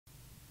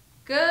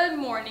Good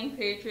morning,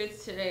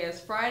 Patriots. Today is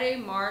Friday,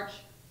 March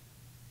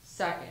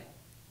 2nd.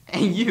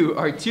 And you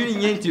are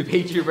tuning in to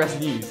Patriot Press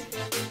News.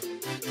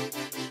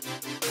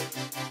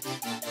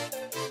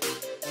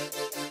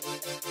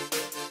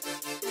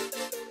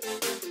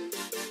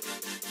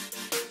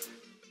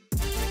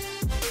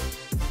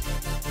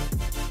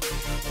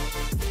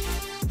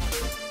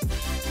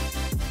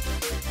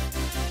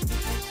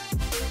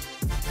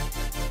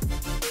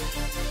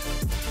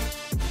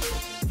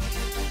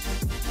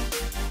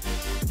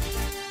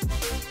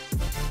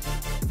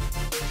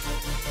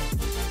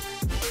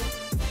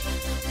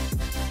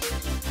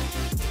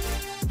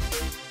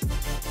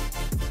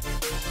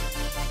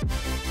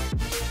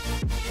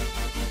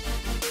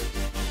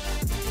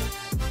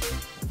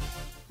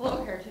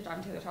 Hello, Heritage.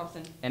 I'm Taylor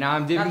Thompson. And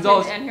I'm David That's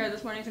Gonzalez. it, and here are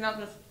this morning's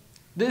announcements.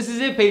 This is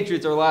it,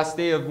 Patriots, our last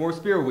day of More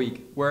Spirit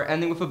Week. We're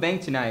ending with a bang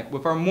tonight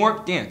with our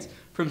Morph Dance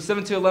from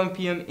 7 to 11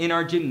 p.m. in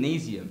our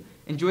gymnasium.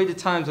 Enjoy the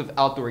times of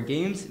outdoor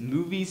games,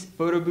 movies,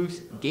 photo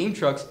booths, game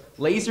trucks,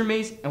 laser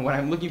maze, and what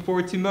I'm looking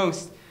forward to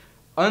most,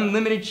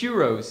 unlimited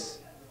churros.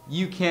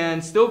 You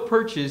can still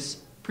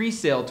purchase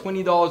pre-sale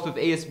 $20 with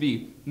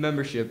ASB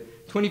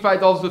membership,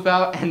 $25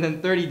 without, and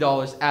then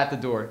 $30 at the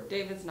door.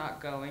 David's not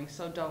going,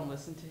 so don't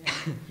listen to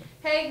him.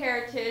 Hey,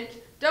 Heritage,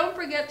 don't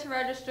forget to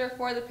register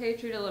for the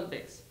Patriot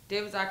Olympics.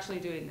 David's actually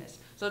doing this.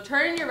 So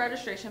turn in your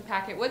registration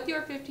packet with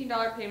your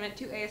 $15 payment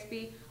to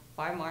ASB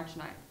by March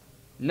 9th.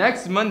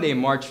 Next Monday,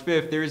 March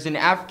 5th, there is an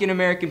African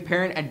American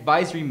Parent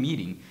Advisory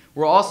Meeting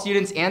where all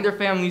students and their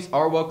families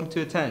are welcome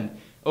to attend.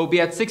 It will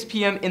be at 6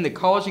 p.m. in the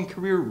College and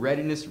Career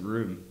Readiness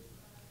Room.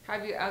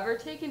 Have you ever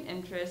taken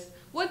interest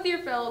with your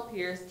fellow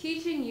peers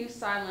teaching you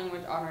sign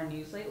language on our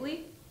news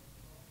lately?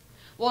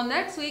 Well,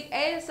 next week,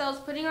 ASL is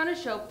putting on a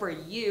show for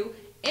you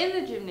in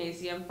the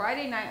gymnasium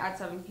Friday night at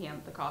 7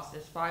 p.m. The cost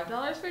is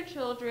 $5 for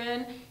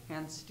children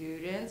and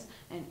students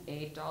and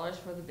 $8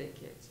 for the big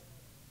kids.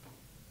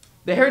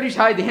 The Heritage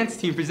High Dance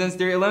Team presents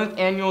their 11th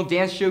annual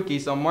dance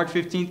showcase on March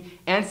 15th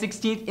and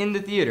 16th in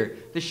the theater.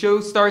 The show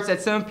starts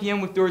at 7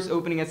 p.m. with doors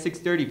opening at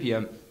 6:30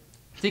 p.m.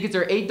 Tickets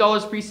are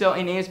 $8 pre-sale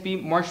in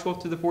ASB March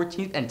 12th to the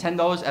 14th and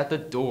 $10 at the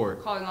door.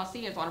 Calling all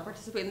seniors, want to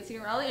participate in the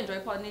senior rally, enjoy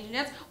Polynesian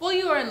dance? Well,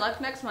 you are in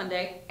luck next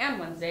Monday and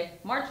Wednesday,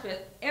 March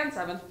 5th and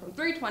 7th from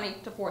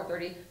 3:20 to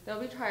 4:30. There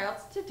will be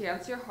tryouts to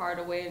dance your heart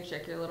away and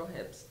shake your little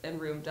hips in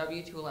room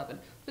W211.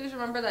 Please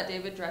remember that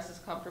David dresses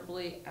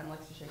comfortably and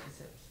likes to shake his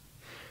hips.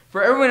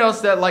 For everyone else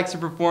that likes to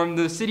perform,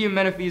 the city of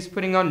Menifee is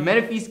putting on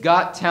Menifee's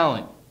Got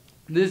Talent.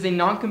 This is a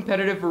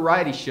non-competitive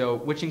variety show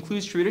which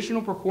includes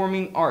traditional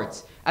performing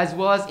arts, as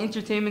well as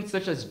entertainment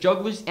such as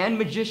jugglers and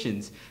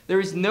magicians. There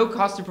is no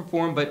cost to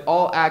perform, but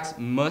all acts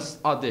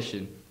must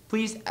audition.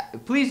 Please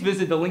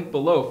visit the link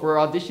below for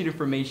audition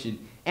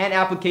information and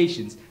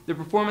applications. The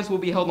performance will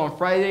be held on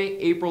Friday,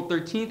 April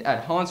 13th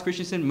at Hans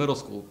Christensen Middle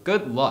School.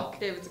 Good luck.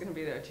 David's going to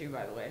be there too,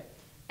 by the way.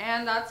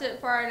 And that's it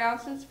for our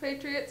announcements,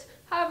 Patriots.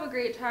 Have a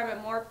great time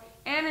at Morph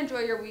and enjoy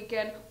your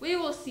weekend. We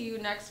will see you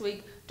next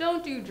week.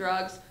 Don't do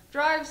drugs.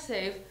 Drive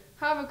safe.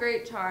 Have a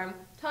great time.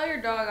 Tell your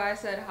dog I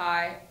said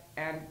hi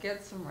and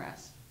get some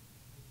rest.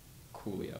 Coolio.